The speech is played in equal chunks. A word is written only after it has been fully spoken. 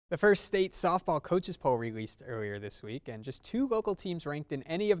The first state softball coaches poll released earlier this week, and just 2 local teams ranked in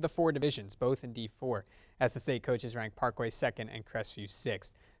any of the 4 divisions, both in D4, as the state coaches rank Parkway 2nd and Crestview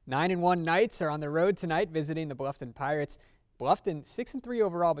 6th. 9-1 Knights are on the road tonight visiting the Bluffton Pirates. Bluffton 6-3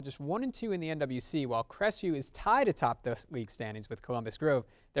 overall, but just 1-2 in the NWC, while Crestview is tied atop the league standings with Columbus Grove.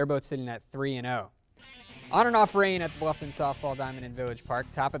 They're both sitting at 3-0. On and off rain at the Bluffton softball diamond in Village Park.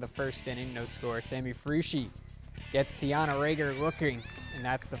 Top of the first inning, no score. Sammy Frushi gets Tiana Rager looking, and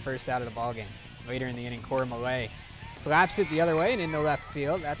that's the first out of the ballgame. Later in the inning, Cora Millay slaps it the other way and into left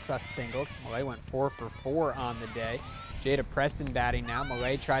field. That's a single. Millay went 4 for 4 on the day. Jada Preston batting now.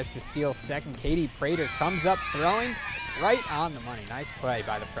 Millay tries to steal second. Katie Prater comes up throwing right on the money. Nice play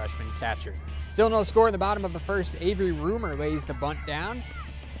by the freshman catcher. Still no score in the bottom of the first. Avery Rumor lays the bunt down.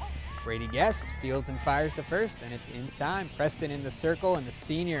 Brady Guest fields and fires to first, and it's in time. Preston in the circle, and the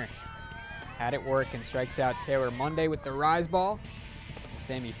senior had it work and strikes out Taylor Monday with the rise ball. And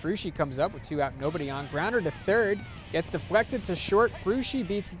Sammy Frushi comes up with 2 out, nobody on. Grounder to third, gets deflected to short. Frushi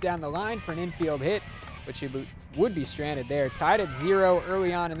beats it down the line for an infield hit, but she would be stranded there. Tied at 0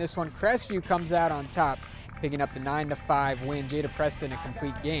 early on in this one. Crestview comes out on top, picking up the 9-5 win. Jada Preston a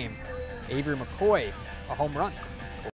complete game. Avery McCoy a home run.